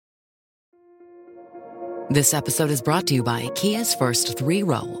This episode is brought to you by Kia's first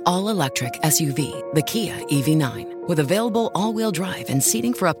three-row, all-electric SUV, the Kia EV9, with available all-wheel drive and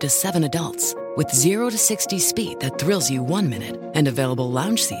seating for up to 7 adults. With 0 to 60 speed that thrills you 1 minute and available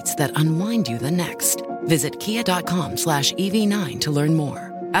lounge seats that unwind you the next. Visit kia.com/EV9 to learn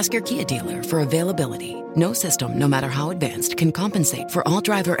more. Ask your Kia dealer for availability. No system, no matter how advanced, can compensate for all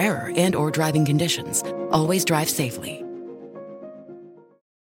driver error and or driving conditions. Always drive safely.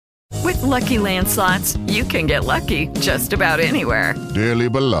 With Lucky Land Slots, you can get lucky just about anywhere. Dearly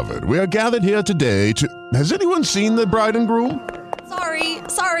beloved, we are gathered here today to... Has anyone seen the bride and groom?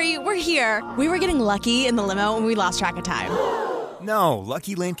 Sorry, we're here. We were getting lucky in the limo and we lost track of time. No,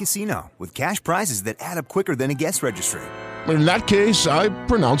 Lucky Land Casino, with cash prizes that add up quicker than a guest registry. In that case, I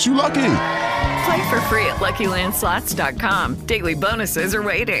pronounce you lucky. Play for free at LuckyLandSlots.com. Daily bonuses are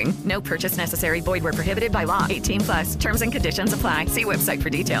waiting. No purchase necessary. Void where prohibited by law. 18+. Terms and conditions apply. See website for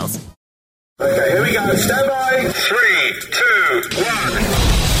details. Okay, here we go. Stand by. 3, 2,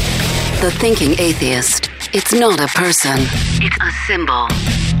 1. The Thinking Atheist. It's not a person. It's a symbol.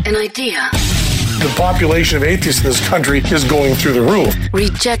 An idea. The population of atheists in this country is going through the roof.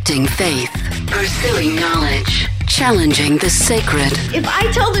 Rejecting faith. Pursuing knowledge. Challenging the sacred. If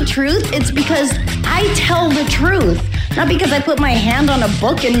I tell the truth, it's because I tell the truth, not because I put my hand on a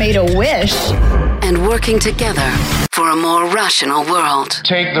book and made a wish. And working together for a more rational world.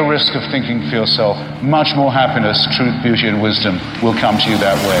 Take the risk of thinking for yourself. Much more happiness, truth, beauty, and wisdom will come to you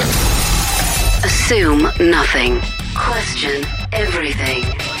that way. Assume nothing. Question everything.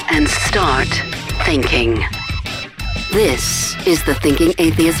 And start thinking. This is the Thinking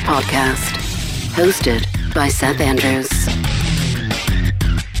Atheist Podcast. Hosted by Seth Andrews.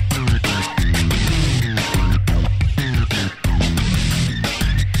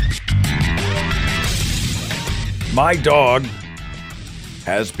 My dog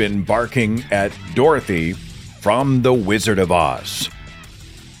has been barking at Dorothy from The Wizard of Oz.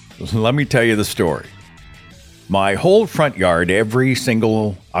 Let me tell you the story. My whole front yard every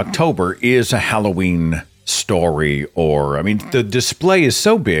single October is a Halloween story, the display is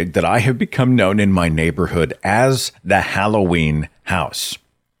so big that I have become known in my neighborhood as the Halloween house.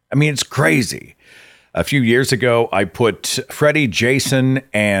 It's crazy. A few years ago, I put Freddy, Jason,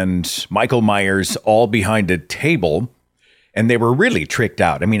 and Michael Myers all behind a table, and they were really tricked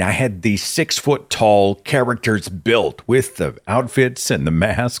out. I had these 6-foot-tall characters built with the outfits and the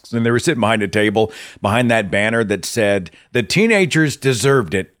masks, and they were sitting behind a table behind that banner that said, "The teenagers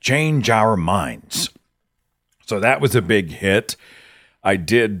deserved it. Change our minds." So that was a big hit. I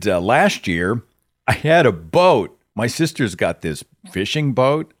did last year. I had a boat. My sister's got this fishing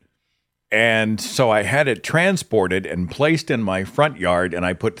boat. And so I had it transported and placed in my front yard. And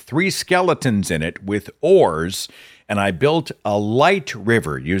I put 3 skeletons in it with oars. And I built a light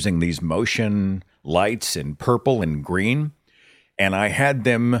river using these motion lights in purple and green. And I had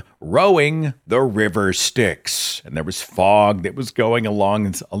them rowing the river Styx. And there was fog that was going along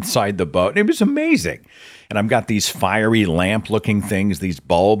inside the boat. And it was amazing. And I've got these fiery lamp-looking things, these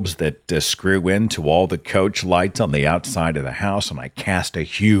bulbs that screw into all the coach lights on the outside of the house. And I cast a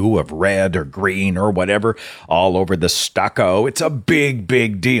hue of red or green or whatever all over the stucco. It's a big,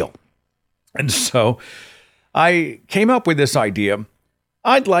 big deal. And so I came up with this idea.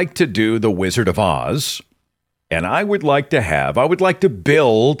 I'd like to do The Wizard of Oz. And I would like to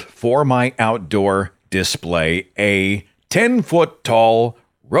build for my outdoor display a 10-foot tall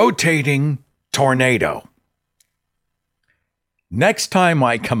rotating tornado. Next time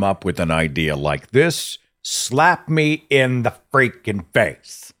I come up with an idea like this, slap me in the freaking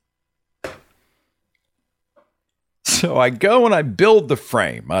face. So I go and I build the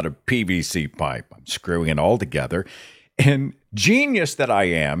frame out of PVC pipe. I'm screwing it all together. And genius that I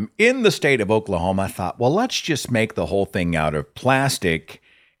am, in the state of Oklahoma, I thought, well, let's just make the whole thing out of plastic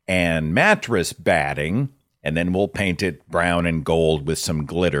and mattress batting, and then we'll paint it brown and gold with some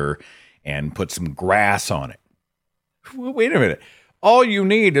glitter and put some grass on it. Wait a minute. All you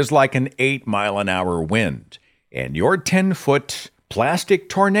need is like an 8-mile-an-hour wind, and your 10-foot plastic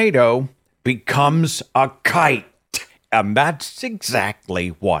tornado becomes a kite. And that's exactly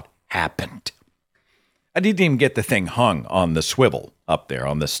what happened. I didn't even get the thing hung on the swivel up there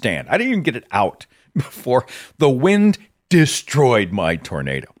on the stand. I didn't even get it out before the wind destroyed my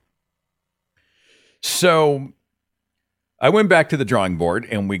tornado. So I went back to the drawing board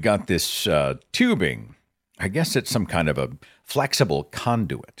and we got this tubing. I guess it's some kind of a flexible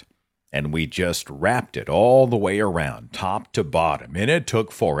conduit. And we just wrapped it all the way around, top to bottom. And it took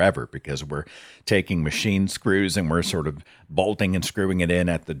forever because we're taking machine screws and we're sort of bolting and screwing it in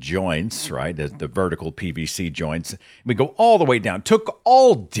at the joints, right? The vertical PVC joints. We go all the way down. Took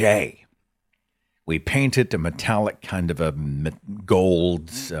all day. We paint it a metallic kind of a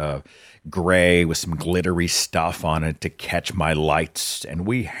gold gray with some glittery stuff on it to catch my lights, and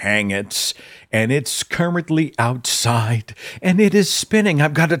we hang it, and it's currently outside, and it is spinning.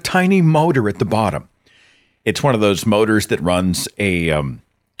 I've got a tiny motor at the bottom. It's one of those motors that runs a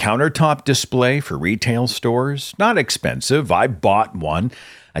countertop display for retail stores. Not expensive. I bought one.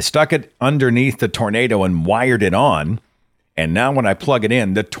 I stuck it underneath the Tornado and wired it on, and now when I plug it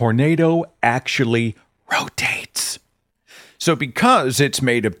in, the Tornado actually rotates. So because it's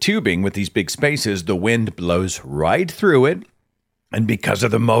made of tubing with these big spaces, the wind blows right through it. And because of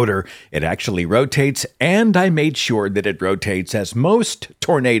the motor, it actually rotates. And I made sure that it rotates as most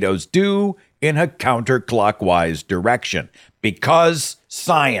tornadoes do in a counterclockwise direction. Because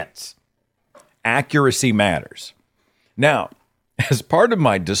science. Accuracy matters. Now, as part of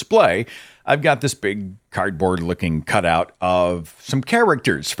my display, I've got this big cardboard-looking cutout of some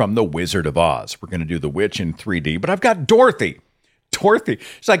characters from The Wizard of Oz. We're going to do the witch in 3D, but I've got Dorothy. Dorothy.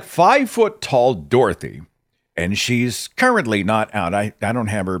 She's like 5-foot-tall Dorothy, and she's currently not out. I don't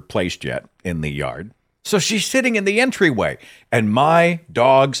have her placed yet in the yard. So she's sitting in the entryway, and my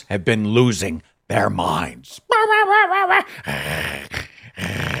dogs have been losing their minds.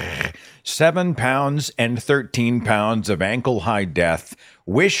 7 pounds and 13 pounds of ankle-high death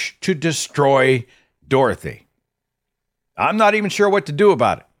wish to destroy Dorothy. I'm not even sure what to do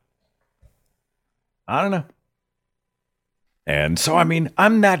about it. I don't know. And so, I mean,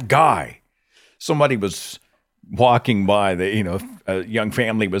 I'm that guy. Somebody was walking by, a young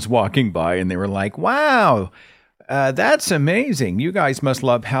family was walking by, and they were like, wow, that's amazing. You guys must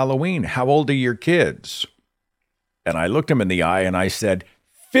love Halloween. How old are your kids? And I looked him in the eye and I said,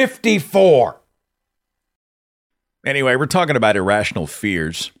 54. Anyway, we're talking about irrational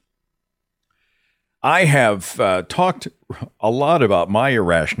fears. I have talked a lot about my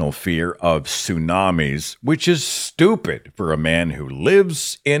irrational fear of tsunamis, which is stupid for a man who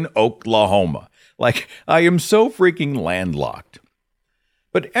lives in Oklahoma. Like, I am so freaking landlocked.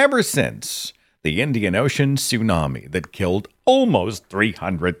 But ever since the Indian Ocean tsunami that killed almost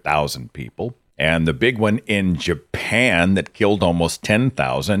 300,000 people, and the big one in Japan that killed almost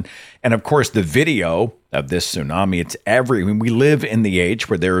 10,000. And of course, the video of this tsunami, we live in the age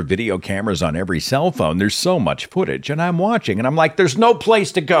where there are video cameras on every cell phone. There's so much footage, and I'm watching, and I'm like, there's no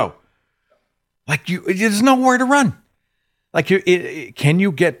place to go. Like, there's nowhere to run. Like, can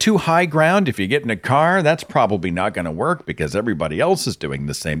you get to high ground if you get in a car? That's probably not going to work because everybody else is doing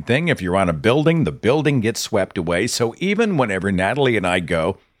the same thing. If you're on a building, the building gets swept away. So even whenever Natalie and I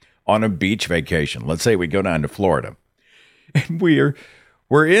go on a beach vacation, let's say we go down to Florida, and we're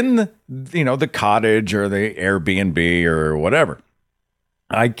in the cottage or the Airbnb or whatever,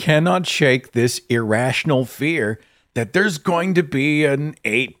 I cannot shake this irrational fear that there's going to be an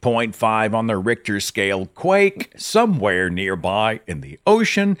 8.5 on the Richter scale quake somewhere nearby in the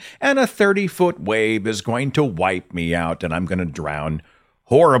ocean, and a 30-foot wave is going to wipe me out, and I'm going to drown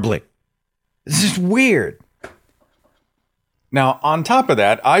horribly. This is weird. Now, on top of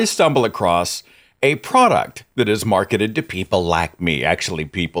that, I stumble across a product that is marketed to people like me, actually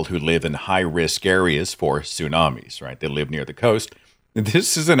people who live in high-risk areas for tsunamis, right? They live near the coast.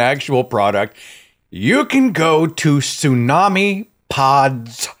 This is an actual product. You can go to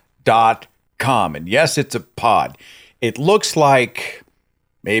tsunamipods.com, and yes, it's a pod. It looks like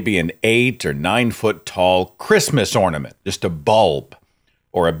maybe an 8 or 9 foot tall Christmas ornament, just a bulb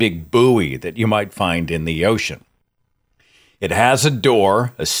or a big buoy that you might find in the ocean. It has a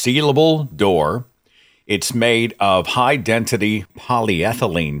door, a sealable door. It's made of high-density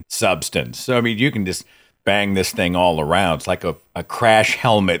polyethylene substance. So, I mean, you can just bang this thing all around. It's like a crash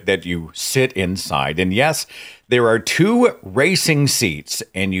helmet that you sit inside. And yes, there are 2 racing seats,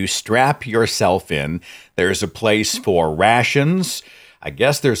 and you strap yourself in. There's a place for rations. I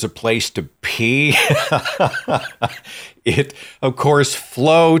guess there's a place to pee. It, of course,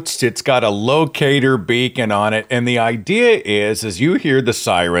 floats. It's got a locator beacon on it. And the idea is, as you hear the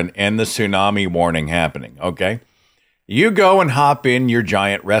siren and the tsunami warning happening, okay, you go and hop in your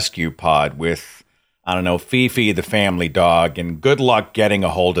giant rescue pod with, I don't know, Fifi the family dog, and good luck getting a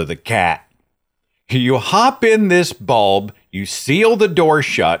hold of the cat. You hop in this bulb, you seal the door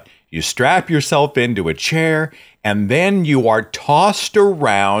shut, you strap yourself into a chair, and then you are tossed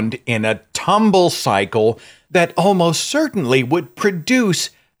around in a tumble cycle that almost certainly would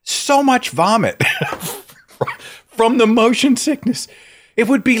produce so much vomit from the motion sickness. It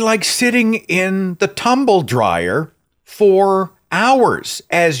would be like sitting in the tumble dryer for hours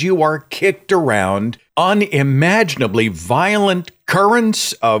as you are kicked around unimaginably violent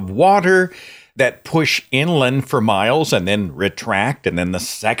currents of water that push inland for miles and then retract. And then the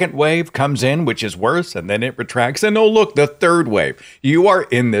second wave comes in, which is worse, and then it retracts. And oh, look, the third wave. You are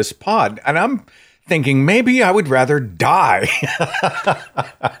in this pod. And I'm thinking maybe I would rather die.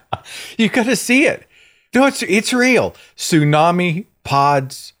 You got to see it. No, it's real.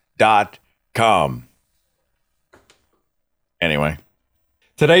 TsunamiPods.com. Anyway,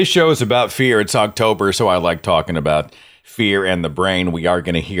 today's show is about fear. It's October, so I like talking about fear and the brain. We are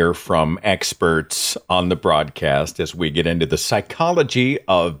going to hear from experts on the broadcast as we get into the psychology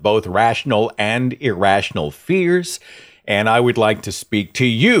of both rational and irrational fears. And I would like to speak to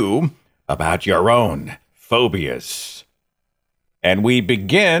you about your own phobias. And we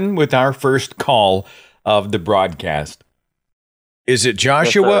begin with our first call of the broadcast. Is it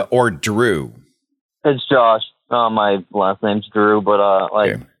Joshua or Drew? It's Josh. My last name's Drew, but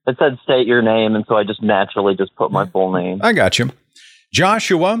okay. It said state your name, and so I just naturally just put my full name. I got you.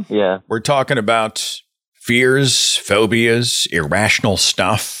 Joshua, yeah. We're talking about fears, phobias, irrational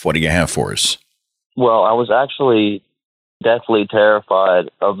stuff. What do you have for us? Well, I was actually deathly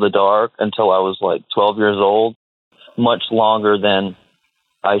terrified of the dark until I was like 12 years old, much longer than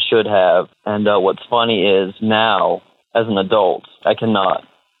I should have. And what's funny is now, as an adult, I cannot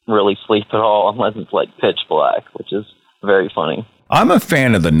really sleep at all unless it's like pitch black, which is very funny. I'm a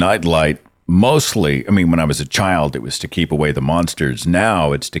fan of the nightlight. Mostly, I mean, when I was a child, it was to keep away the monsters.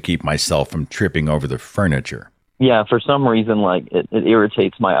 Now it's to keep myself from tripping over the furniture. Yeah, for some reason, like, it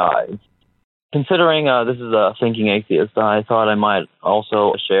irritates my eyes. Considering this is a thinking atheist, I thought I might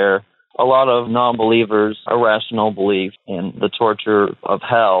also share a lot of non-believers' irrational belief in the torture of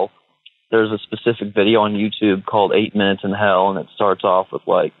hell. There's a specific video on YouTube called 8 Minutes in Hell, and it starts off with,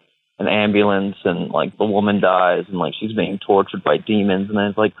 like, an ambulance, and, like, the woman dies, and, like, she's being tortured by demons, and then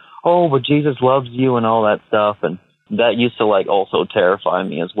it's like, oh, but Jesus loves you, and all that stuff, and that used to, like, also terrify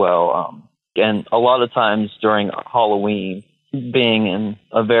me as well. And a lot of times during Halloween, being in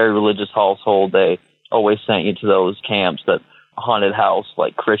a very religious household, they always sent you to those camps that haunted house,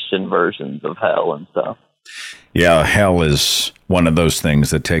 like Christian versions of hell and stuff. Yeah, hell is one of those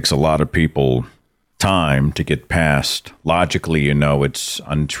things that takes a lot of people time to get past. Logically, you know it's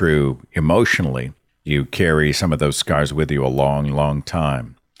untrue. Emotionally, you carry some of those scars with you a long, long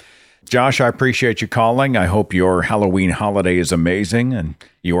time. Josh, I appreciate you calling. I hope your Halloween holiday is amazing, and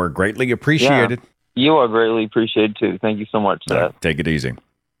you are greatly appreciated. Yeah, you are greatly appreciated, too. Thank you so much for that. Take it easy.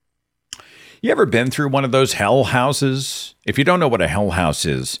 You ever been through one of those hell houses? If you don't know what a hell house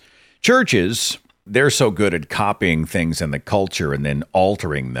is, churches, they're so good at copying things in the culture and then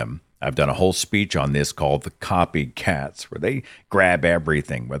altering them. I've done a whole speech on this called The Copycats, where they grab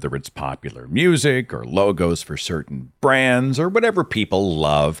everything, whether it's popular music or logos for certain brands or whatever people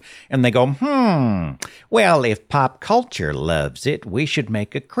love, and they go, well, if pop culture loves it, we should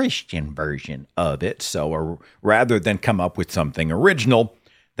make a Christian version of it. So rather than come up with something original,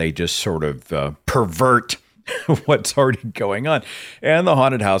 they just sort of pervert what's already going on. And the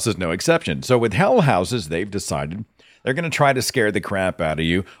haunted house is no exception. So with hell houses, they've decided they're going to try to scare the crap out of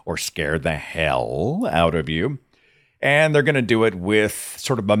you or scare the hell out of you. And they're going to do it with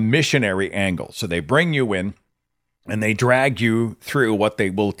sort of a missionary angle. So they bring you in and they drag you through what they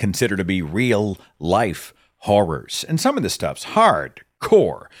will consider to be real life horrors. And some of this stuff's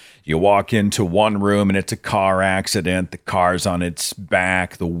hardcore. You walk into one room and it's a car accident. The car's on its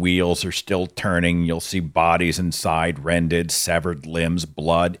back. The wheels are still turning. You'll see bodies inside, rended, severed limbs,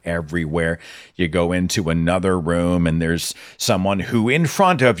 blood everywhere. You go into another room and there's someone who in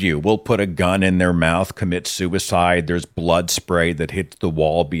front of you will put a gun in their mouth, commit suicide. There's blood spray that hits the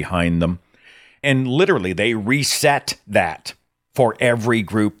wall behind them. And literally they reset that for every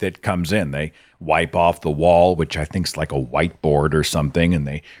group that comes in. They wipe off the wall, which I think is like a whiteboard or something, and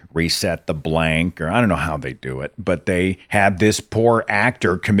they reset the blank, or I don't know how they do it, but they have this poor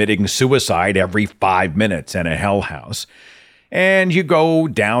actor committing suicide every 5 minutes in a hell house. And you go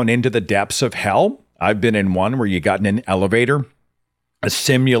down into the depths of hell. I've been in one where you got in an elevator, a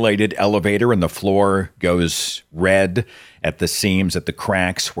simulated elevator, and the floor goes red at the seams, at the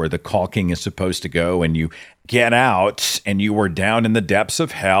cracks where the caulking is supposed to go, and you get out and you are down in the depths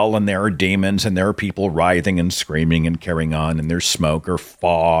of hell, and there are demons and there are people writhing and screaming and carrying on, and there's smoke or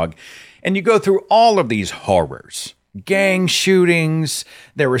fog, and you go through all of these horrors. Gang shootings.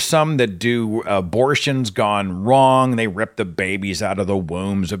 There were some that do abortions gone wrong. They rip the babies out of the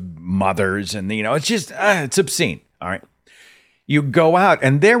wombs of mothers, and it's just it's obscene. All right. You go out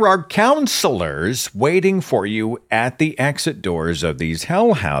and there are counselors waiting for you at the exit doors of these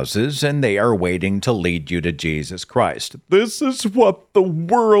hell houses, and they are waiting to lead you to Jesus Christ. This is what the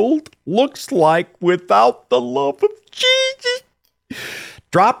world looks like without the love of Jesus.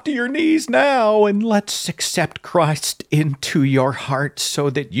 Drop to your knees now and let's accept Christ into your heart so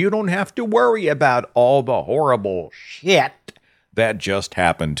that you don't have to worry about all the horrible shit that just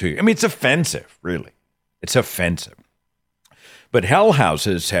happened to you. I mean, it's offensive, really. It's offensive. But hell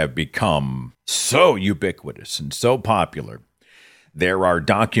houses have become so ubiquitous and so popular. There are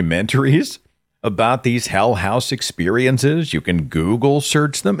documentaries about these hell house experiences. You can Google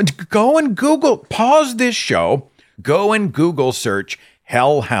search them. Go and Google, pause this show, go and Google search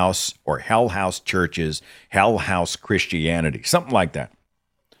hell house or hell house churches, hell house Christianity, something like that.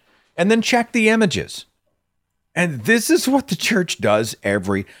 And then check the images. And this is what the church does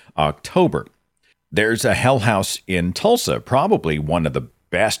every October. There's a hell house in Tulsa, probably one of the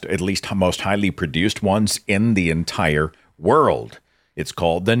best, at least most highly produced ones in the entire world. It's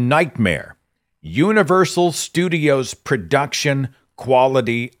called The Nightmare. Universal Studios production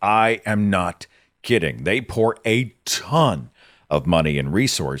quality. I am not kidding. They pour a ton of money and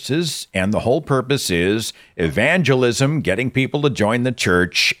resources, and the whole purpose is evangelism, getting people to join the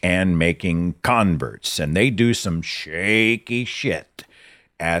church and making converts. And they do some shaky shit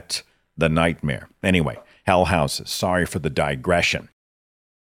at The Nightmare. Anyway, hell houses. Sorry for the digression.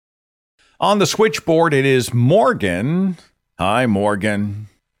 On the switchboard, it is Morgan. Hi, Morgan.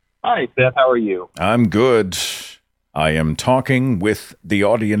 Hi, Seth. How are you? I'm good. I am talking with the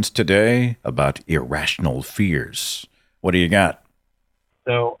audience today about irrational fears. What do you got?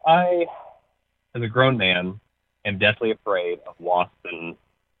 So I, as a grown man, am deathly afraid of wasps and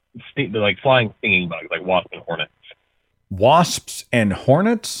like flying stinging bugs, like wasps and hornets. Wasps and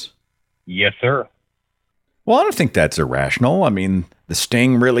hornets? Yes, sir. Well, I don't think that's irrational. I mean, the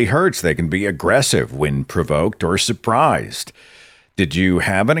sting really hurts. They can be aggressive when provoked or surprised. Did you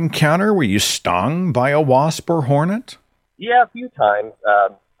have an encounter where you stung by a wasp or hornet? Yeah, a few times.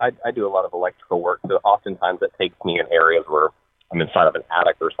 I do a lot of electrical work, so oftentimes it takes me in areas where I'm inside of an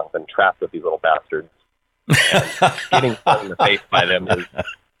attic or something, trapped with these little bastards. And getting stung in the face by them is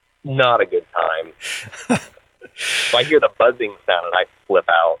not a good time. So I hear the buzzing sound and I flip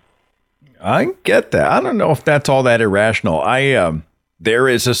out. I get that. I don't know if that's all that irrational. There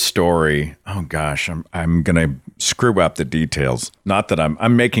is a story. Oh gosh, I'm gonna screw up the details. Not that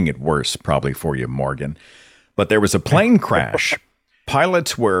I'm making it worse probably for you, Morgan. But there was a plane crash.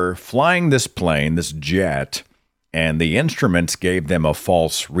 Pilots were flying this plane, this jet, and the instruments gave them a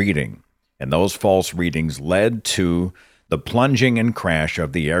false reading. And those false readings led to the plunging and crash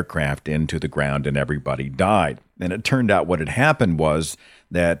of the aircraft into the ground, and everybody died. And it turned out what had happened was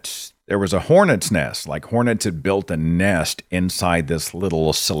that there was a hornet's nest. Like hornets had built a nest inside this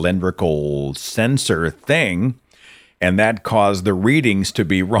little cylindrical sensor thing, and that caused the readings to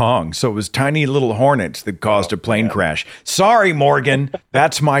be wrong. So it was tiny little hornets that caused a plane crash. Sorry, Morgan.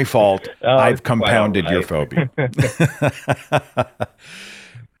 That's my fault. I've compounded your phobia.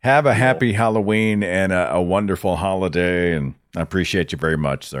 Have a happy Halloween and a wonderful holiday, and I appreciate you very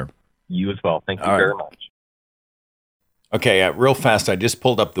much, sir. You as well. Thank you very much. Okay, real fast, I just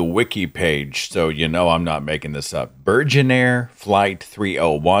pulled up the wiki page, so you know I'm not making this up. Virgin Air Flight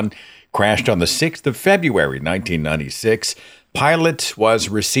 301 crashed on the 6th of February, 1996. Pilot was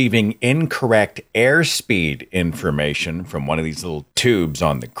receiving incorrect airspeed information from one of these little tubes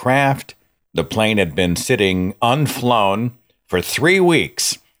on the craft. The plane had been sitting unflown for 3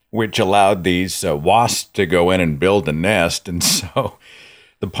 weeks, which allowed these wasps to go in and build a nest. And so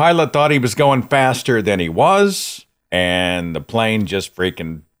the pilot thought he was going faster than he was, and the plane just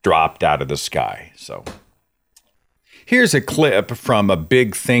freaking dropped out of the sky. So here's a clip from a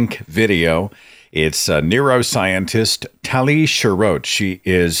Big Think video. It's neuroscientist Tali Sharot. She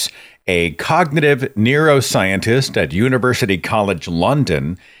is a cognitive neuroscientist at University College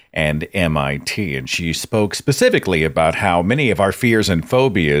London and MIT. And she spoke specifically about how many of our fears and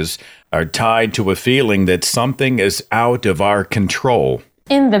phobias are tied to a feeling that something is out of our control.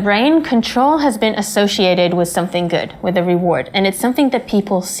 In the brain, control has been associated with something good, with a reward, and it's something that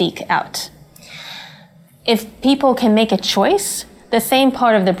people seek out. If people can make a choice, the same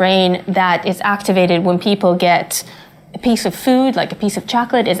part of the brain that is activated when people get a piece of food, like a piece of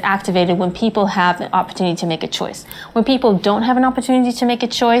chocolate, is activated when people have an opportunity to make a choice. When people don't have an opportunity to make a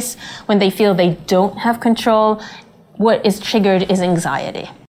choice, when they feel they don't have control, what is triggered is anxiety.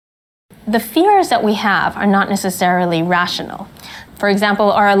 The fears that we have are not necessarily rational. For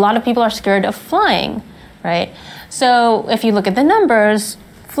example, a lot of people are scared of flying, right? So if you look at the numbers,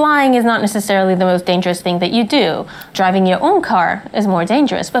 Flying is not necessarily the most dangerous thing that you do. Driving your own car is more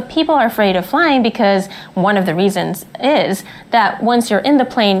dangerous, but people are afraid of flying because one of the reasons is that once you're in the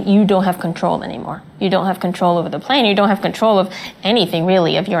plane, you don't have control anymore. You don't have control over the plane. You don't have control of anything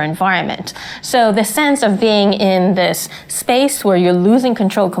really of your environment. So the sense of being in this space where you're losing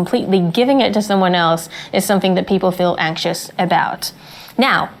control completely, giving it to someone else, is something that people feel anxious about.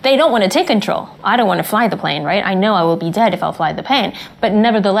 Now, they don't want to take control. I don't want to fly the plane, right? I know I will be dead if I'll fly the plane, but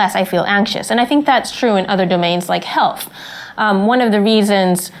nevertheless, I feel anxious. And I think that's true in other domains like health. One of the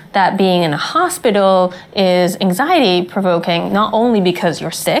reasons that being in a hospital is anxiety provoking, not only because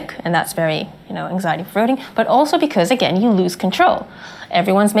you're sick, and that's very, anxiety provoking, but also because, again, you lose control.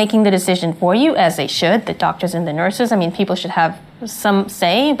 Everyone's making the decision for you, as they should, the doctors and the nurses. I mean, people should have some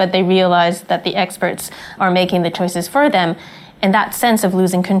say, but they realize that the experts are making the choices for them. And that sense of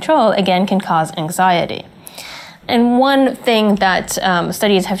losing control, again, can cause anxiety. And one thing that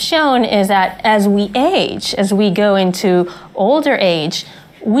studies have shown is that as we age, as we go into older age,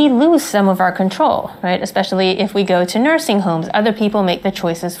 we lose some of our control, right? Especially if we go to nursing homes, other people make the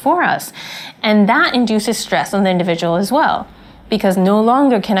choices for us. And that induces stress on the individual as well, because no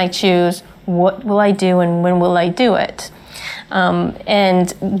longer can I choose what will I do and when will I do it.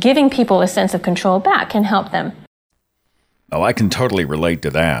 And giving people a sense of control back can help them. Oh, I can totally relate to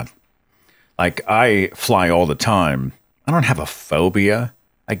that. Like, I fly all the time. I don't have a phobia,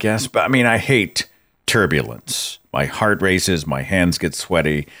 I guess, but I mean, I hate turbulence. My heart races, my hands get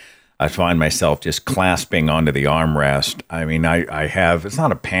sweaty. I find myself just clasping onto the armrest. I mean, I have, it's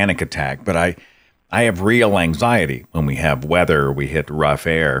not a panic attack, but I have real anxiety when we have weather, we hit rough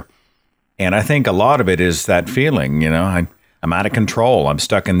air. And I think a lot of it is that feeling, I'm out of control. I'm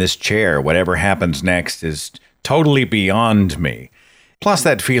stuck in this chair. Whatever happens next is totally beyond me. Plus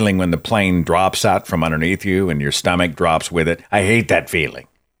that feeling when the plane drops out from underneath you and your stomach drops with it. I hate that feeling.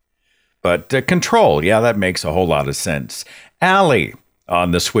 But control, yeah, that makes a whole lot of sense. Allie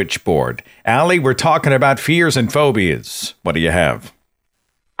on the switchboard. Allie, we're talking about fears and phobias. What do you have?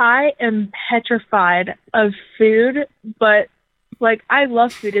 I am petrified of food, but I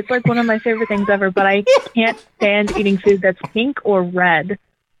love food. It's one of my favorite things ever, but I can't stand eating food that's pink or red.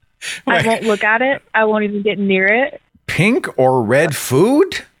 I won't look at it. I won't even get near it. Pink or red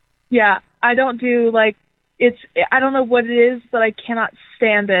food? Yeah, I don't do I don't know what it is, but I cannot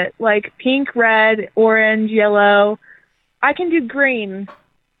stand it. Pink, red, orange, yellow. I can do green.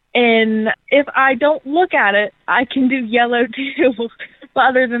 And if I don't look at it, I can do yellow too. But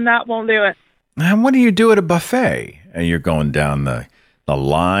other than that, won't do it. And what do you do at a buffet? And you're going down the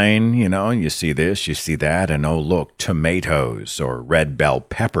line, you see this, you see that, and oh, look, tomatoes or red bell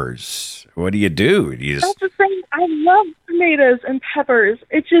peppers. What do? You just... That's the thing. I love tomatoes and peppers.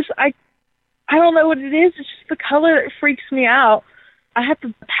 It's just, I don't know what it is. It's just the color that freaks me out. I have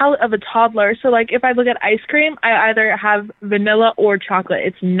the palate of a toddler. So, if I look at ice cream, I either have vanilla or chocolate.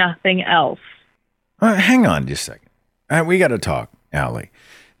 It's nothing else. Hang on just a second. We got to talk, Allie.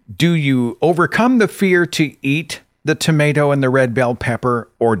 Do you overcome the fear to eat the tomato and the red bell pepper,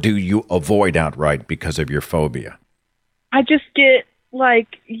 or do you avoid outright because of your phobia? I just get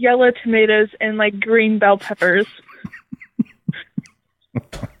yellow tomatoes and green bell peppers.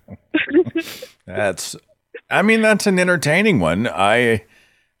 That's an entertaining one. I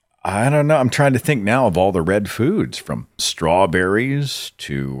don't know. I'm trying to think now of all the red foods, from strawberries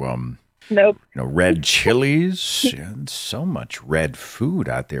to nope. Red chilies. Yeah, so much red food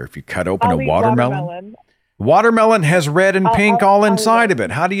out there. If you cut open a watermelon. Watermelon has red and pink all inside of it.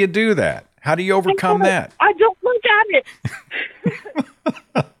 How do you do that? How do you overcome that? I don't look at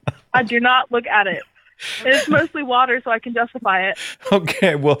it. I do not look at it. It's mostly water, so I can justify it.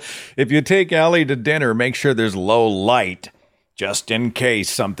 Okay, well, if you take Allie to dinner, make sure there's low light, just in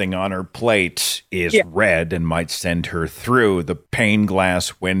case something on her plate is red and might send her through the pane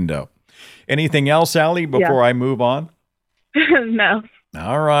glass window. Anything else, Allie, before I move on? No.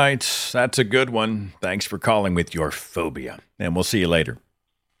 All right. That's a good one. Thanks for calling with your phobia. And we'll see you later.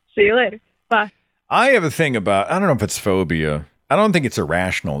 See you later. Bye. I have a thing about, I don't know if it's phobia. I don't think it's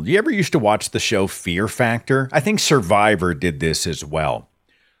irrational. You ever used to watch the show Fear Factor? I think Survivor did this as well.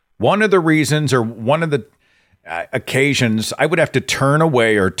 One of the reasons, or one of the occasions, I would have to turn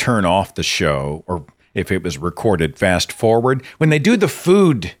away or turn off the show, or if it was recorded, fast forward, when they do the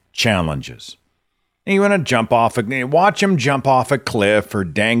food challenges. And you want to watch them jump off a cliff or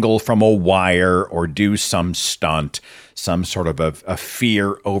dangle from a wire or do some stunt, some sort of a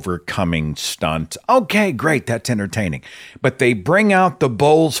fear overcoming stunt. Okay, great. That's entertaining. But they bring out the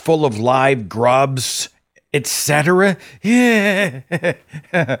bowls full of live grubs, etc. Yeah.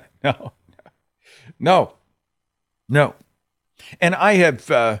 No. And I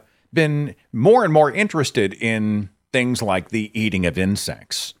have been more and more interested in things like the eating of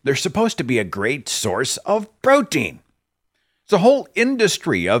insects. They're supposed to be a great source of protein. It's a whole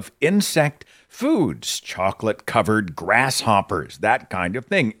industry of insect foods, chocolate-covered grasshoppers, that kind of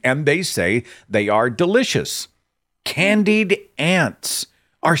thing. And they say they are delicious. Candied ants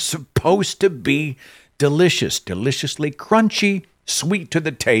are supposed to be delicious, deliciously crunchy, sweet to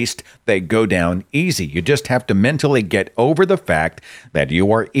the taste. They go down easy. You just have to mentally get over the fact that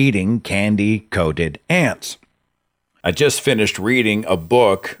you are eating candy-coated ants. I just finished reading a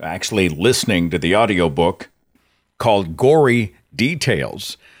book, actually listening to the audiobook, called Gory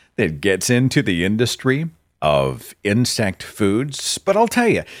Details, that gets into the industry of insect foods. But I'll tell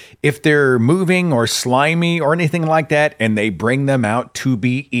you, if they're moving or slimy or anything like that, and they bring them out to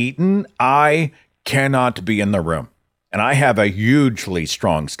be eaten, I cannot be in the room. And I have a hugely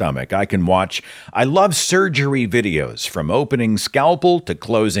strong stomach. I love surgery videos, from opening scalpel to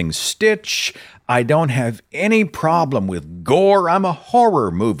closing stitch. I don't have any problem with gore. I'm a horror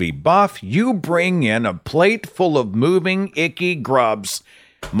movie buff. You bring in a plate full of moving, icky grubs,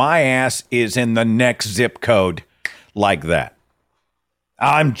 my ass is in the next zip code like that.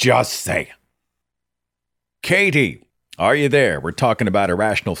 I'm just saying. Katie, are you there? We're talking about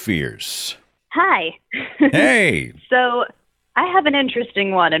irrational fears. Hi. Hey. So I have an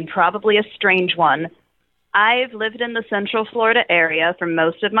interesting one and probably a strange one. I've lived in the Central Florida area for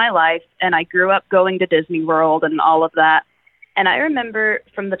most of my life, and I grew up going to Disney World and all of that. And I remember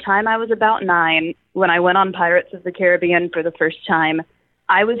from the time I was about 9, when I went on Pirates of the Caribbean for the first time,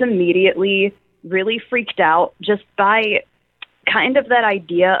 I was immediately really freaked out just by kind of that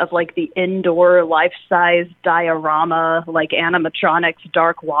idea of like the indoor life-size diorama, like animatronics,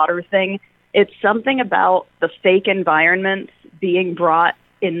 dark water thing. It's something about the fake environments being brought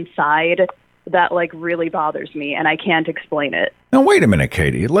inside that like really bothers me, and I can't explain it. Now, wait a minute,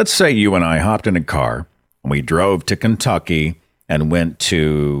 Katie. Let's say you and I hopped in a car and we drove to Kentucky and went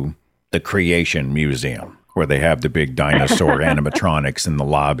to the Creation Museum, where they have the big dinosaur animatronics in the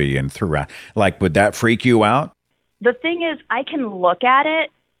lobby and throughout. Like, would that freak you out? The thing is, I can look at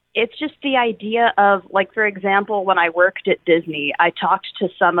it. It's just the idea of, like, for example, when I worked at Disney, I talked to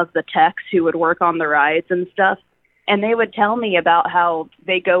some of the techs who would work on the rides and stuff, and they would tell me about how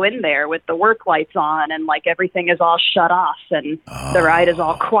they go in there with the work lights on and, like, everything is all shut off and the ride is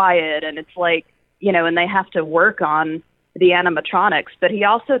all quiet, and it's like, you know, and they have to work on the animatronics. But he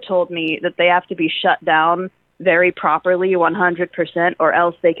also told me that they have to be shut down very properly, 100%, or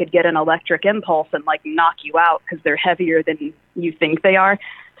else they could get an electric impulse and like knock you out because they're heavier than you think they are.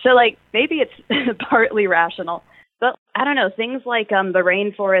 So like maybe it's partly rational, but I don't know, things like the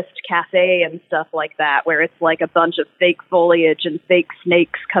Rainforest Cafe and stuff like that, where it's like a bunch of fake foliage and fake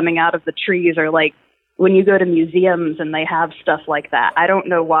snakes coming out of the trees, or like when you go to museums and they have stuff like that. I don't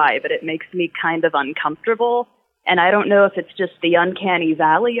know why, but it makes me kind of uncomfortable. And I don't know if it's just the uncanny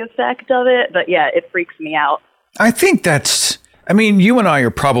valley effect of it, but yeah, it freaks me out. I think you and I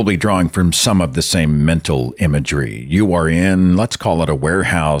are probably drawing from some of the same mental imagery. You are in, let's call it a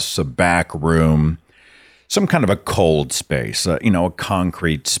warehouse, a back room, some kind of a cold space, a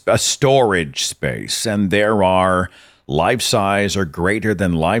concrete, a storage space. And there are life-size or greater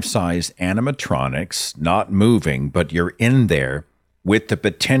than life-size animatronics, not moving, but you're in there with the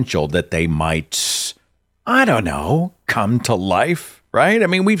potential that they might, I don't know, come to life, right? I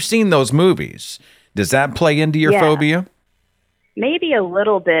mean, we've seen those movies. Does that play into your phobia? Maybe a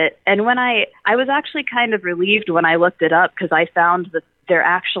little bit. And when I was actually kind of relieved when I looked it up, because I found that there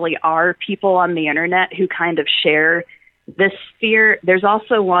actually are people on the internet who kind of share this fear. There's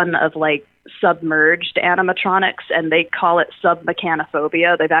also one of like submerged animatronics, and they call it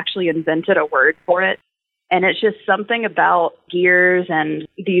submechanophobia. They've actually invented a word for it. And it's just something about gears and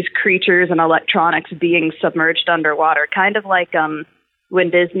these creatures and electronics being submerged underwater, kind of like when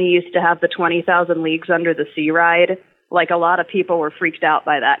Disney used to have the 20,000 Leagues Under the Sea ride. Like, a lot of people were freaked out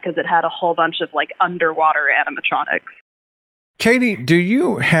by that because it had a whole bunch of like underwater animatronics. Katie, do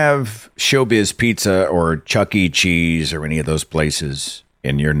you have Showbiz Pizza or Chuck E. Cheese or any of those places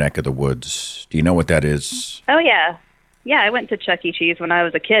in your neck of the woods? Do you know what that is? Oh, yeah. Yeah, I went to Chuck E. Cheese when I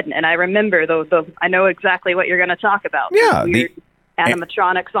was a kid, and I remember I know exactly what you're going to talk about. Yeah. The weird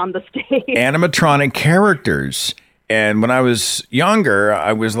animatronics on the stage. Animatronic characters. And when I was younger,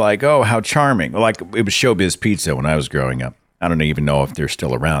 I was like, oh, how charming. Like, it was Showbiz Pizza when I was growing up. I don't even know if they're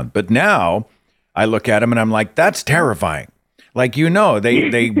still around. But now I look at them and I'm like, that's terrifying. Like,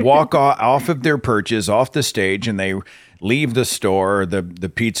 they walk off of their perches, off the stage, and leave the store,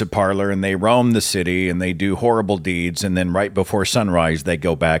 the pizza parlor, and they roam the city and they do horrible deeds. And then right before sunrise, they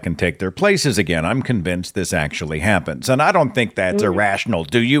go back and take their places again. I'm convinced this actually happens. And I don't think that's irrational.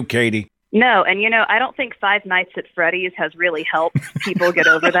 Do you, Katie? No, and I don't think Five Nights at Freddy's has really helped people get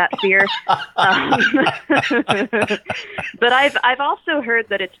over that fear. But I've also heard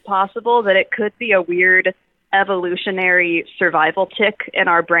that it's possible that it could be a weird evolutionary survival tick in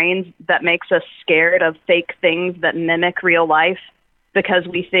our brains that makes us scared of fake things that mimic real life, because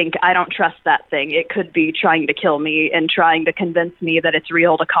we think, I don't trust that thing. It could be trying to kill me and trying to convince me that it's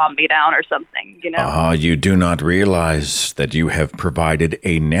real to calm me down or something, You do not realize that you have provided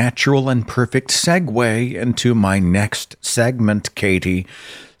a natural and perfect segue into my next segment, Katie.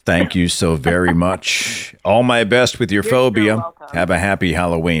 Thank you so very much. All my best with your phobia. Have a happy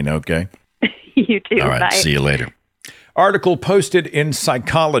Halloween, okay? You too. All right, bye. See you later. Article posted in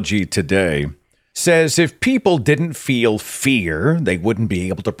Psychology Today says if people didn't feel fear, they wouldn't be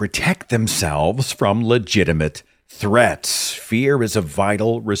able to protect themselves from legitimate threats. Fear is a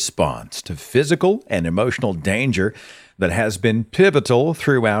vital response to physical and emotional danger that has been pivotal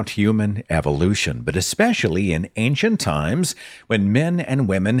throughout human evolution, but especially in ancient times when men and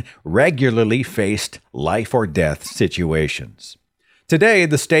women regularly faced life or death situations. Today,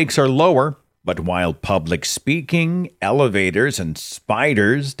 the stakes are lower. But while public speaking, elevators, and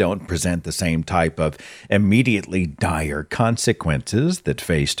spiders don't present the same type of immediately dire consequences that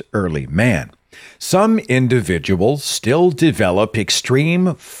faced early man, some individuals still develop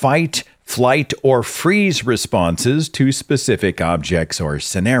extreme fight, flight, or freeze responses to specific objects or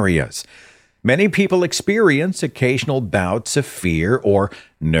scenarios. Many people experience occasional bouts of fear or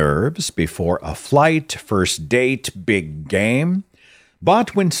nerves before a flight, first date, big game.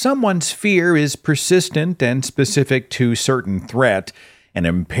 But when someone's fear is persistent and specific to certain threat and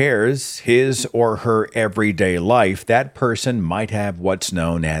impairs his or her everyday life, that person might have what's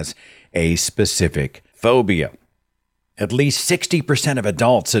known as a specific phobia. At least 60% of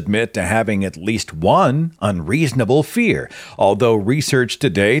adults admit to having at least one unreasonable fear, although research to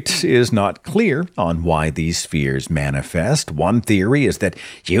date is not clear on why these fears manifest. One theory is that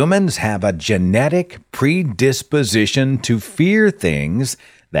humans have a genetic predisposition to fear things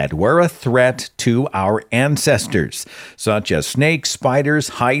that were a threat to our ancestors, such as snakes, spiders,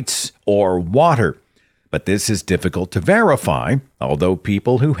 heights, or water. But this is difficult to verify, although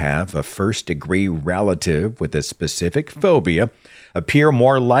people who have a first-degree relative with a specific phobia appear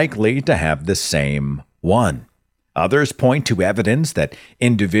more likely to have the same one. Others point to evidence that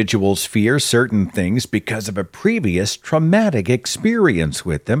individuals fear certain things because of a previous traumatic experience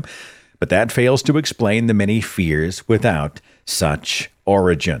with them, but that fails to explain the many fears without such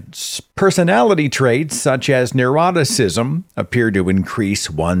origins. Personality traits such as neuroticism appear to increase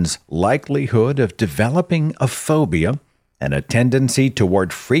one's likelihood of developing a phobia, and a tendency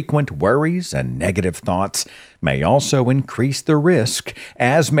toward frequent worries and negative thoughts may also increase the risk,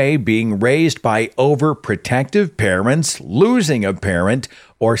 as may being raised by overprotective parents, losing a parent,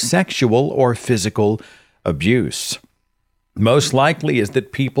 or sexual or physical abuse. Most likely is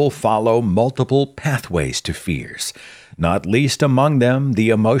that people follow multiple pathways to fears, not least among them the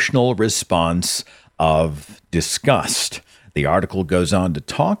emotional response of disgust. The article goes on to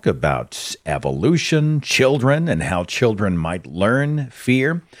talk about evolution, children, and how children might learn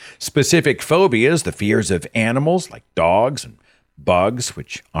fear, specific phobias, the fears of animals like dogs and bugs,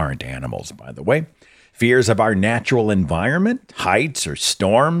 which aren't animals, by the way, fears of our natural environment, heights or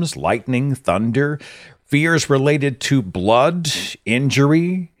storms, lightning, thunder, fears related to blood,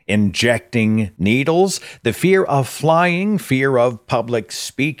 injury, injecting needles, the fear of flying, fear of public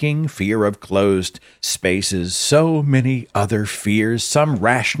speaking, fear of closed spaces, so many other fears, some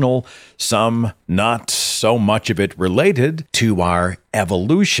rational, some not so much of it related to our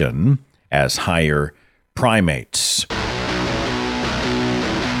evolution as higher primates.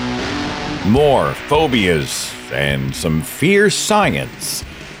 More phobias and some fear science.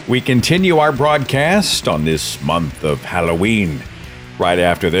 We continue our broadcast on this month of Halloween right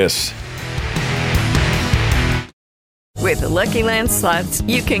after this. With the Lucky Land Slots,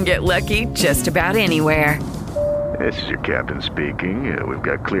 you can get lucky just about anywhere. This is your captain speaking. We've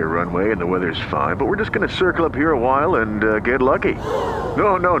got clear runway and the weather's fine, but we're just going to circle up here a while and get lucky.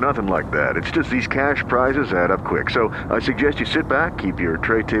 No, nothing like that. It's just these cash prizes add up quick. So I suggest you sit back, keep your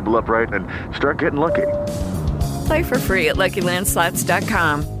tray table upright, and start getting lucky. Play for free at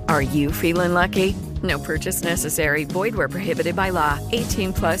LuckyLandSlots.com. Are you feeling lucky? No purchase necessary. Void where prohibited by law.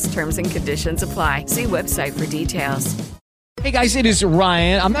 18+ terms and conditions apply. See website for details. Hey guys, it is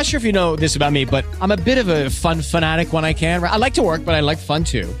Ryan. I'm not sure if you know this about me, but I'm a bit of a fun fanatic when I can. I like to work, but I like fun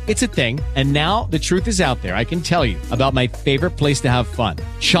too. It's a thing. And now the truth is out there. I can tell you about my favorite place to have fun.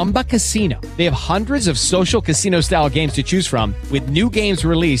 Chumba Casino. They have hundreds of social casino style games to choose from with new games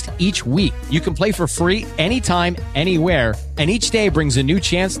released each week. You can play for free anytime, anywhere. And each day brings a new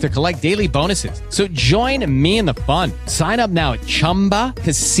chance to collect daily bonuses. So join me in the fun. Sign up now at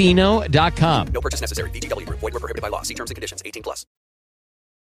ChumbaCasino.com. No purchase necessary. VGW. Void where prohibited by law. See terms and conditions. 18+.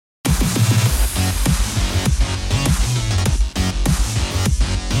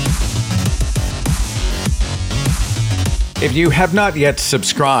 If you have not yet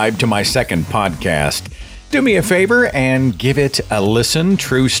subscribed to my second podcast, do me a favor and give it a listen.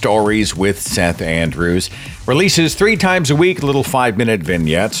 True Stories with Seth Andrews releases 3 times a week little 5-minute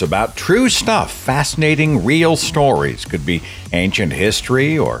vignettes about true stuff, fascinating real stories. Could be ancient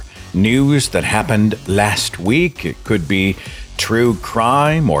history or news that happened last week. It could be true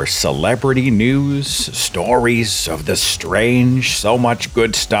crime or celebrity news, stories of the strange, so much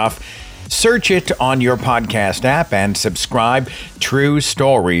good stuff. Search it on your podcast app and subscribe. True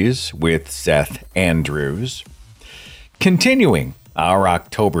Stories with Seth Andrews. Continuing our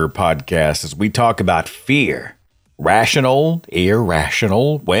October podcast as we talk about fear. Rational,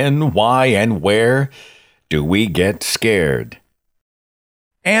 irrational, when, why, and where do we get scared?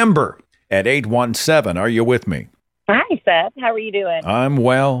 Amber at 817, are you with me? Hi, Seth. How are you doing? I'm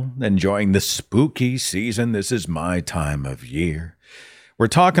well, enjoying the spooky season. This is my time of year. We're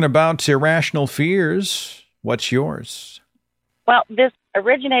talking about irrational fears. What's yours? Well, this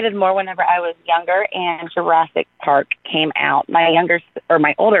originated more whenever I was younger and Jurassic Park came out. My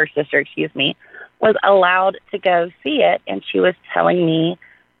older sister, was allowed to go see it, and she was telling me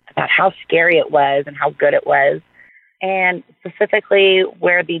about how scary it was and how good it was, and specifically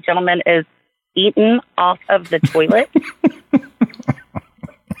where the gentleman is eaten off of the toilet.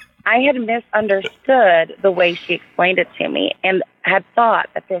 I had misunderstood the way she explained it to me and had thought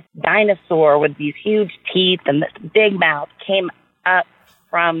that this dinosaur with these huge teeth and this big mouth came up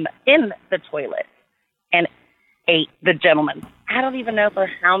from in the toilet and ate the gentleman. I don't even know for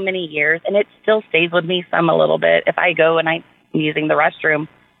how many years, and it still stays with me a little bit. If I go and I'm using the restroom,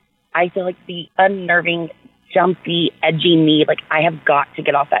 I feel like the unnerving, jumpy, edgy need, like I have got to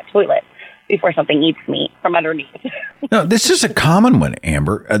get off that toilet before something eats me from underneath. No, this is a common one,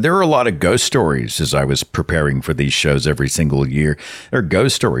 Amber. There are a lot of ghost stories as I was preparing for these shows every single year. There are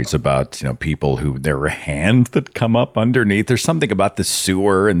ghost stories about, people who there are hands that come up underneath. There's something about the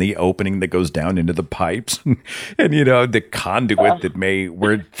sewer and the opening that goes down into the pipes and the conduit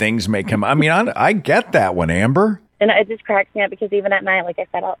where things may come. I mean, I get that one, Amber. And it just cracks me up because even at night, like I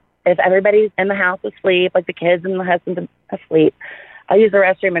said, if everybody's in the house asleep, like the kids and the husband asleep, I'll use the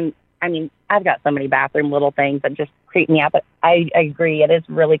restroom and I've got so many bathroom little things that just creep me out, but I agree. It is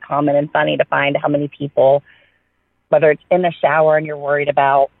really common and funny to find how many people, whether it's in the shower and you're worried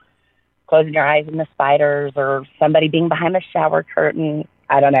about closing your eyes and the spiders or somebody being behind the shower curtain.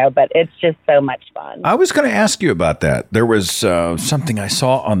 I don't know, but it's just so much fun. I was going to ask you about that. There was something I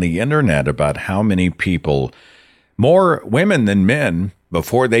saw on the internet about how many people, more women than men,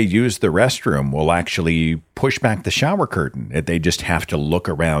 before they use the restroom, will actually push back the shower curtain. They just have to look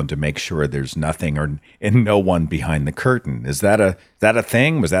around to make sure there's nothing and no one behind the curtain. Is that a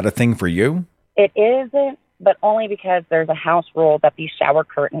thing? Was that a thing for you? It isn't, but only because there's a house rule that these shower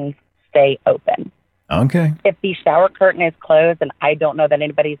curtains stay open. Okay. If the shower curtain is closed and I don't know that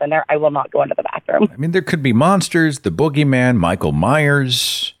anybody's in there, I will not go into the bathroom. I mean, there could be monsters, the boogeyman, Michael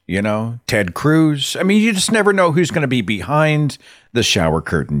Myers, Ted Cruz. I mean, you just never know who's going to be behind the shower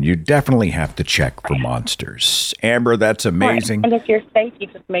curtain. You definitely have to check for monsters. Amber, that's amazing. Right. And if you're safe, you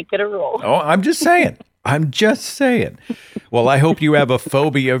just make it a rule. Oh, I'm just saying. Well, I hope you have a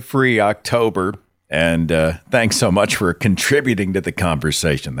phobia-free October. And thanks so much for contributing to the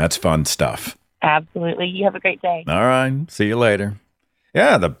conversation. That's fun stuff. Absolutely. You have a great day. All right. See you later.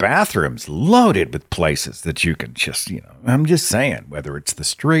 Yeah, the bathroom's loaded with places that you can just, I'm just saying, whether it's the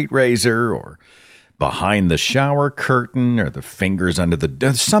straight razor or behind the shower curtain or the fingers under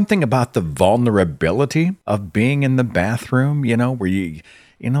there's something about the vulnerability of being in the bathroom, where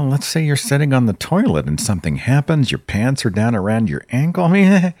let's say you're sitting on the toilet and something happens, your pants are down around your ankle. I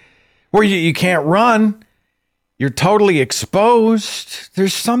mean, where you can't run. You're totally exposed.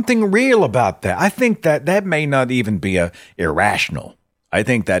 There's something real about that. I think that may not even be irrational. I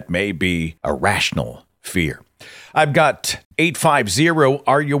think that may be a rational fear. I've got 850.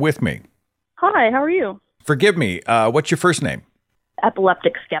 Are you with me? Hi, how are you? Forgive me. What's your first name?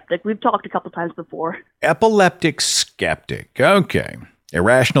 Epileptic Skeptic. We've talked a couple times before. Epileptic Skeptic. Okay.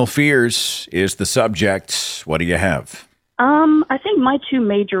 Irrational fears is the subject. What do you have? I think my two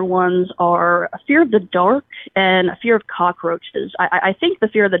major ones are a fear of the dark and a fear of cockroaches. I think the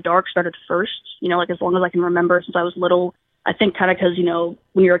fear of the dark started first, like as long as I can remember since I was little. I think kind of because,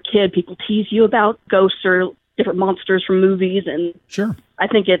 when you're a kid, people tease you about ghosts or different monsters from movies. And sure, I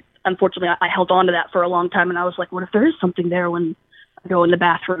think unfortunately, I held on to that for a long time. And I was like, what if there is something there when I go in the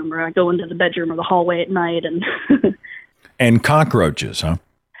bathroom or I go into the bedroom or the hallway at night? And cockroaches, huh?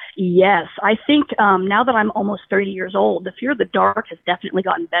 Yes, I think now that I'm almost 30 years old, the fear of the dark has definitely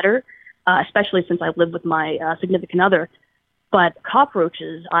gotten better, especially since I've lived with my significant other. But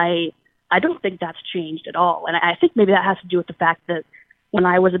cockroaches, I don't think that's changed at all. And I think maybe that has to do with the fact that when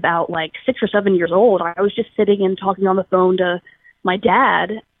I was about 6 or 7 years old, I was just sitting and talking on the phone to my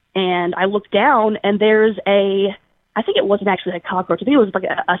dad, and I looked down, and there's I think it wasn't actually a cockroach. I think it was like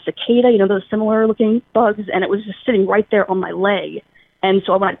a cicada, those similar looking bugs, and it was just sitting right there on my leg. And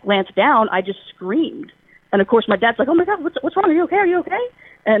so when I glanced down, I just screamed. And of course, my dad's like, "Oh my God, what's wrong? Are you okay? Are you okay?"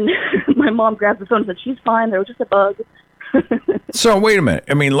 And my mom grabbed the phone and said, "She's fine. There was just a bug." So wait a minute.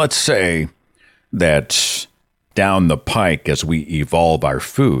 I mean, let's say that down the pike, as we evolve our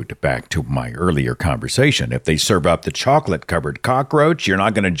food, back to my earlier conversation, if they serve up the chocolate-covered cockroach, you're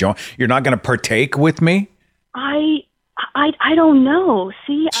not going to partake with me? I don't know.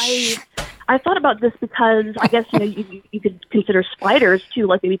 See, I thought about this because I guess you could consider spiders too.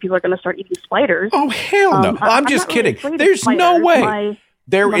 Like maybe people are going to start eating spiders. Oh hell no! I'm just kidding. Really There's no way.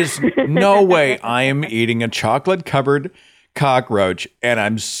 There is no way I am eating a chocolate-covered cockroach, and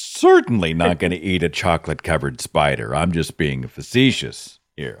I'm certainly not going to eat a chocolate-covered spider. I'm just being facetious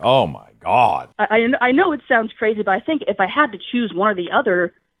here. Oh my God! I know it sounds crazy, but I think if I had to choose one or the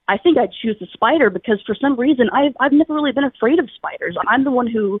other, I think I'd choose the spider because for some reason I've never really been afraid of spiders. I'm the one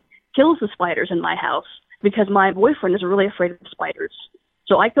who kills the spiders in my house because my boyfriend is really afraid of spiders.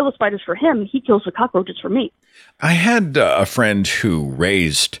 So I kill the spiders for him. He kills the cockroaches for me. I had a friend who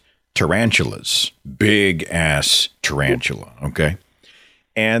raised tarantulas, big ass tarantula. Okay.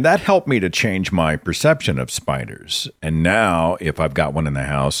 And that helped me to change my perception of spiders. And now if I've got one in the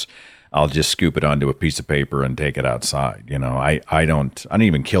house, I'll just scoop it onto a piece of paper and take it outside. I don't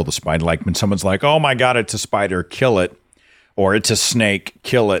even kill the spider. Like when someone's like, "Oh my God, it's a spider, kill it." Or it's a snake,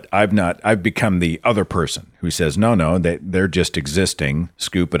 kill it. I've become the other person who says, no, they're just existing.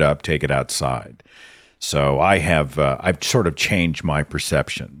 Scoop it up, take it outside. So I've sort of changed my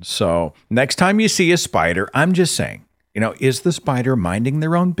perception. So next time you see a spider, I'm just saying, is the spider minding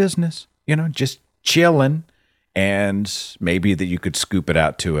their own business? Just chilling, and maybe that you could scoop it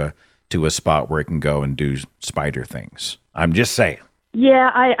out to a spot where it can go and do spider things. I'm just saying.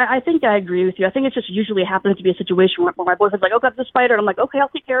 Yeah, I think I agree with you. I think it's just usually happens to be a situation where my boyfriend's like, "Oh, got the spider," and I'm like, "Okay, I'll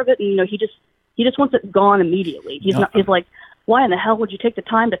take care of it." And he just wants it gone immediately. He's like, "Why in the hell would you take the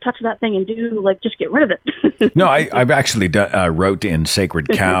time to touch that thing and just get rid of it?" No, I've actually wrote in Sacred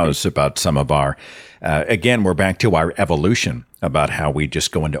Cows about some of our. Again, we're back to our evolution about how we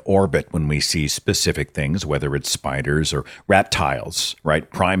just go into orbit when we see specific things, whether it's spiders or reptiles,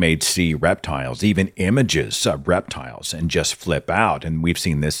 right? Primates see reptiles, even images of reptiles, and just flip out. And we've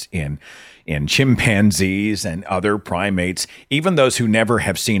seen this in chimpanzees and other primates. Even those who never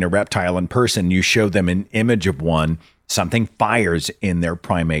have seen a reptile in person, you show them an image of one, something fires in their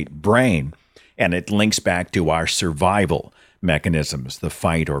primate brain, and it links back to our survival mechanisms, the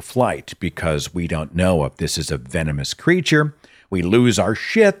fight or flight, because we don't know if this is a venomous creature. We lose our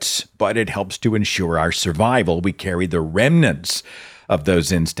shit, but it helps to ensure our survival. We carry the remnants of those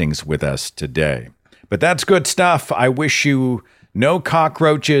instincts with us today. But that's good stuff. I wish you no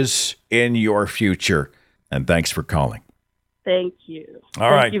cockroaches in your future. And thanks for calling. Thank you.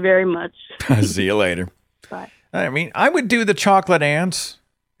 All right. Thank you very much. See you later. Bye. I mean, I would do the chocolate ants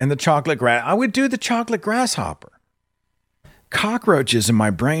and the chocolate grass. I would do the chocolate grasshopper. Cockroaches in my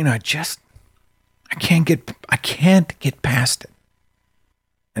brain, I can't get past it.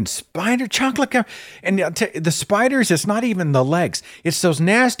 And spider chocolate, and the spiders, it's not even the legs. It's those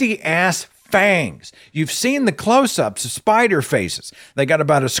nasty ass fangs. You've seen the close-ups of spider faces. They got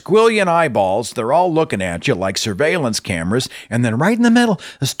about a squillion eyeballs. They're all looking at you like surveillance cameras. And then right in the middle,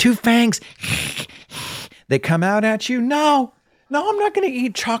 those two fangs, they come out at you. No, I'm not going to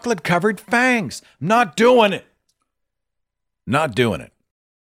eat chocolate-covered fangs. I'm not doing it. Not doing it.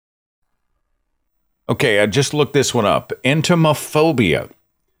 Okay, I just looked this one up. Entomophobia.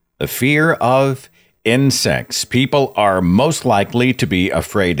 The fear of insects. People are most likely to be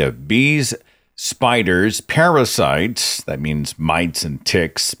afraid of bees, spiders, parasites, that means mites and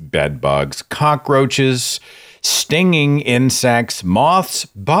ticks, bed bugs, cockroaches, stinging insects, moths,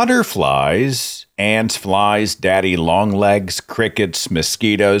 butterflies, ants, flies, daddy long legs, crickets,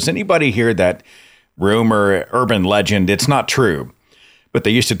 mosquitoes. Anybody here that rumor, urban legend. It's not true. But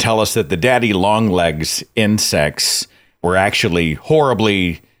they used to tell us that the daddy longlegs insects were actually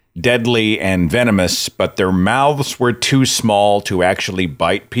horribly deadly and venomous, but their mouths were too small to actually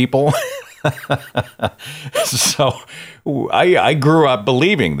bite people. So I grew up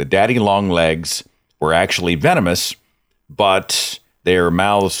believing the daddy longlegs were actually venomous, but their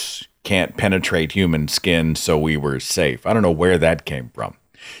mouths can't penetrate human skin, so we were safe. I don't know where that came from.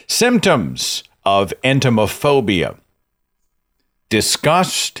 Symptoms of entomophobia: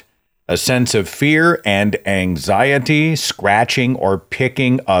 disgust, a sense of fear and anxiety, scratching or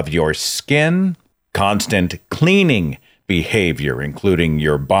picking of your skin, constant cleaning behavior, including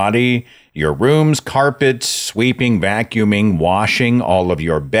your body, your rooms, carpets, sweeping, vacuuming, washing all of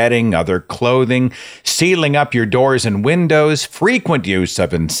your bedding, other clothing, sealing up your doors and windows, frequent use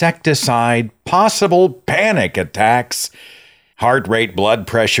of insecticide, possible panic attacks, heart rate, blood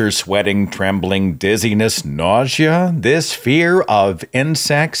pressure, sweating, trembling, dizziness, nausea. This fear of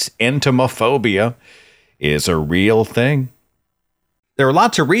insects, entomophobia, is a real thing. There are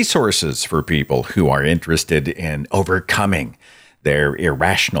lots of resources for people who are interested in overcoming their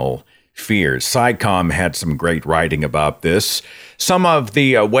irrational fears. SciComm had some great writing about this. Some of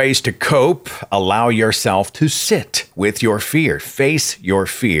the ways to cope: allow yourself to sit with your fear, face your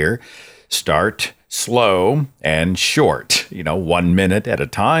fear, start slow and short, 1 minute at a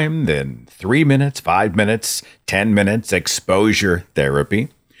time, then 3 minutes, 5 minutes, 10 minutes, exposure therapy.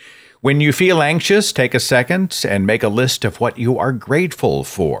 When you feel anxious, take a second and make a list of what you are grateful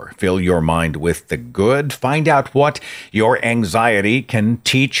for. Fill your mind with the good. Find out what your anxiety can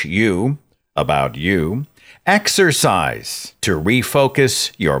teach you about you. Exercise to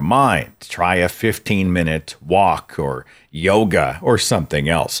refocus your mind. Try a 15-minute walk or yoga or something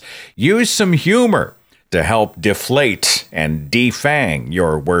else. Use some humor to help deflate and defang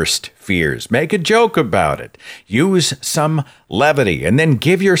your worst fears. Make a joke about it. Use some levity, and then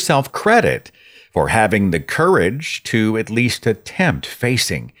give yourself credit for having the courage to at least attempt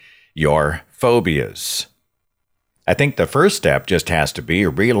facing your phobias. I think the first step just has to be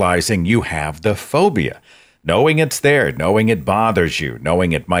realizing you have the phobia. Knowing it's there, knowing it bothers you,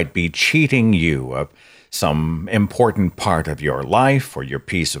 knowing it might be cheating you of some important part of your life or your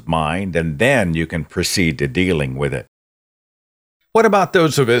peace of mind, and then you can proceed to dealing with it. What about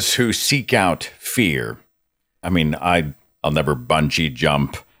those of us who seek out fear? I mean, I'll never bungee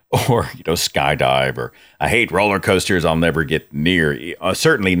jump or, skydive, or I hate roller coasters. I'll never get near,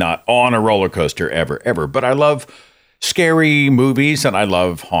 certainly not on a roller coaster ever. But I love scary movies and I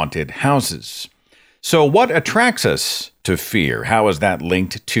love haunted houses. So what attracts us to fear? How is that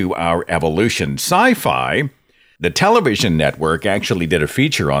linked to our evolution? Sci-Fi, the television network, actually did a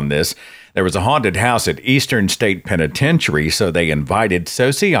feature on this. There was a haunted house at Eastern State Penitentiary, so they invited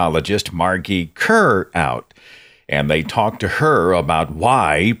sociologist Margie Kerr out. And they talked to her about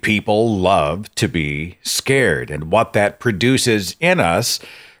why people love to be scared and what that produces in us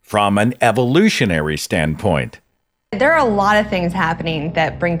from an evolutionary standpoint. There are a lot of things happening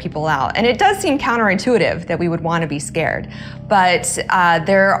that bring people out, and it does seem counterintuitive that we would want to be scared. But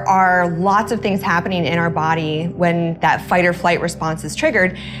there are lots of things happening in our body when that fight or flight response is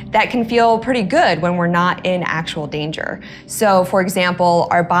triggered that can feel pretty good when we're not in actual danger. So, for example,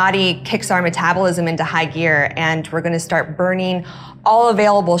 our body kicks our metabolism into high gear, and we're going to start burning all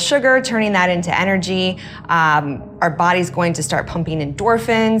available sugar, turning that into energy. Our body's going to start pumping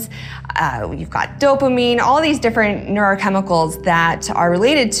endorphins. You've got dopamine, all these different neurochemicals that are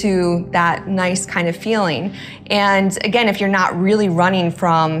related to that nice kind of feeling. And again, if you're not really running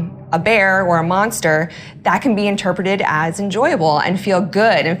from a bear or a monster, that can be interpreted as enjoyable and feel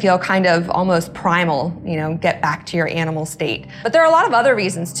good and feel kind of almost primal, get back to your animal state. But there are a lot of other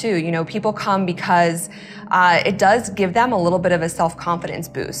reasons too. People come because it does give them a little bit of a self-confidence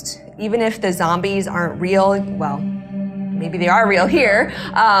boost. Even if the zombies aren't real, well, maybe they are real here,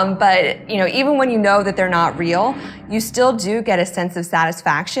 but even when you know that they're not real, you still do get a sense of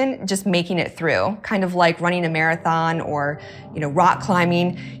satisfaction just making it through. Kind of like running a marathon or rock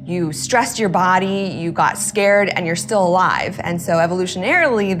climbing. You stressed your body, you got scared, and you're still alive. And so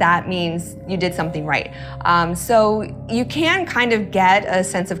evolutionarily, that means you did something right. So you can kind of get a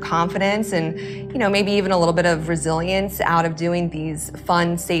sense of confidence and maybe even a little bit of resilience out of doing these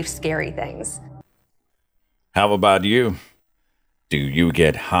fun, safe, scary things. How about you? Do you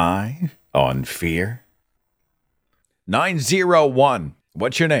get high on fear? 901.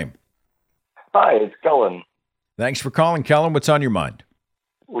 What's your name? Hi, it's Kellen. Thanks for calling, Kellen. What's on your mind?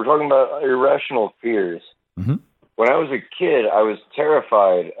 We're talking about irrational fears. Mm-hmm. When I was a kid, I was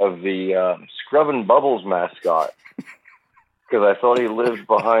terrified of the Scrubbin' Bubbles mascot. because I thought he lived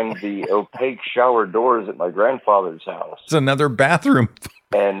behind the opaque shower doors at my grandfather's house. It's another bathroom.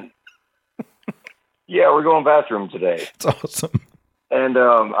 And yeah, we're going bathroom today. It's awesome. And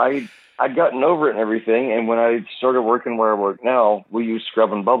I'd gotten over it and everything. And when I started working where I work now, we use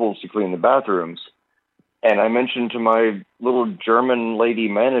Scrub and Bubbles to clean the bathrooms. And I mentioned to my little German lady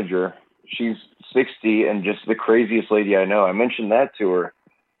manager, she's 60 and just the craziest lady I know. I mentioned that to her.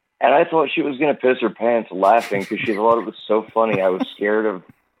 And I thought she was going to piss her pants laughing because she thought it was so funny. I was scared of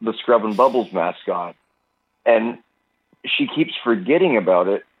the Scrub and Bubbles mascot. And she keeps forgetting about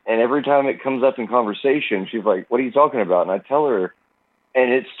it. And every time it comes up in conversation, she's like, what are you talking about? And I tell her,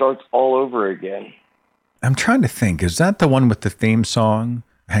 and it starts all over again. I'm trying to think. Is that the one with the theme song?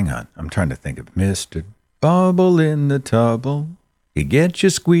 Hang on. I'm trying to think of Mr. Bubble in the Tubble. He gets you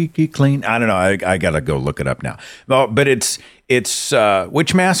squeaky clean. I don't know. I got to go look it up now. No, but it's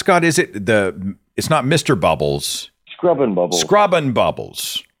which mascot is it? It's not Mr. Bubbles. Scrub and Bubbles. Scrub and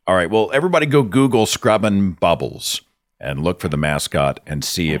Bubbles. All right. Well, everybody go Google Scrub and Bubbles and look for the mascot and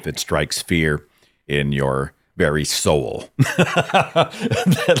see if it strikes fear in your very soul.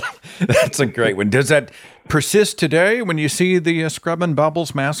 That's a great one. Does that persist today when you see the Scrub and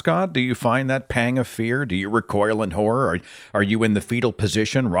Bubbles mascot? Do you find that pang of fear? Do you recoil in horror? Are you in the fetal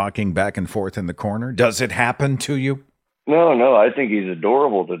position, rocking back and forth in the corner? Does it happen to you? No, I think he's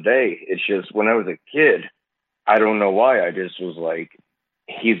adorable today. It's just when I was a kid, I don't know why. I just was like,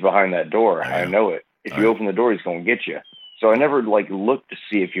 he's behind that door. I know it. If you open the door, he's going to get you. So I never looked to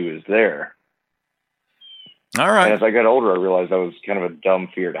see if he was there. All right. And as I got older, I realized that was kind of a dumb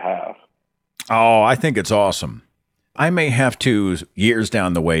fear to have. Oh, I think it's awesome. I may have to, years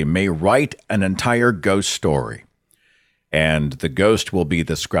down the way, may write an entire ghost story. And the ghost will be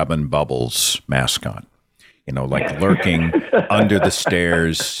the Scrub and Bubbles mascot. Lurking under the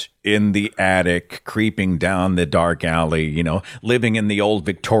stairs, in the attic, creeping down the dark alley, living in the old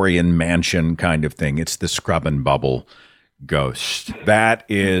Victorian mansion kind of thing. It's the Scrub and Bubble ghost. That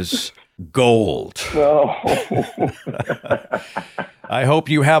is gold. No. I hope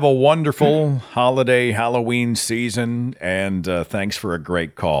you have a wonderful holiday Halloween season, and thanks for a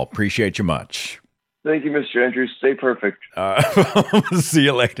great call. Appreciate you much. Thank you, Mr. Andrews. Stay perfect. See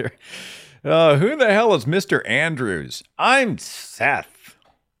you later. Who the hell is Mr. Andrews? I'm Seth.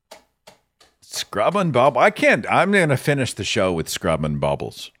 Scrub and Bubble. I'm going to finish the show with Scrub and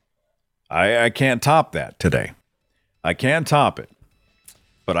Bubbles. I can't top that today. I can't top it.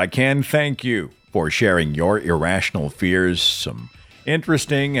 But I can thank you for sharing your irrational fears, some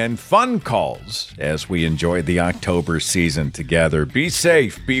interesting and fun calls as we enjoy the October season together. Be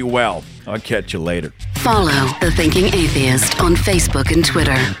safe, be well. I'll catch you later. Follow The Thinking Atheist on Facebook and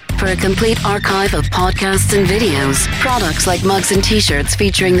Twitter for a complete archive of podcasts and videos, products like mugs and t-shirts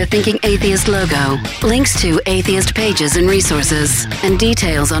featuring the Thinking Atheist logo, links to atheist pages and resources, and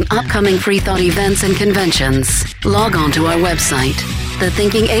details on upcoming Free Thought events and conventions. Log on to our website, The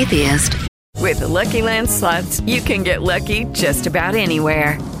Thinking Atheist. With the Lucky Land Slots, you can get lucky just about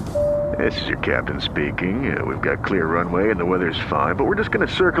anywhere. This is your captain speaking. We've got clear runway and the weather's fine, but we're just going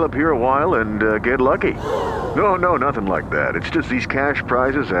to circle up here a while and get lucky. No, nothing like that. It's just these cash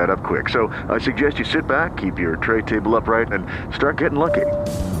prizes add up quick. So I suggest you sit back, keep your tray table upright, and start getting lucky.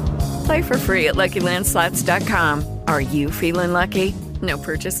 Play for free at LuckyLandSlots.com. Are you feeling lucky? No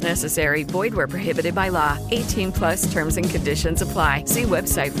purchase necessary. Void where prohibited by law. 18+ terms and conditions apply. See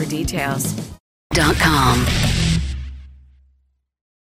website for details. .com.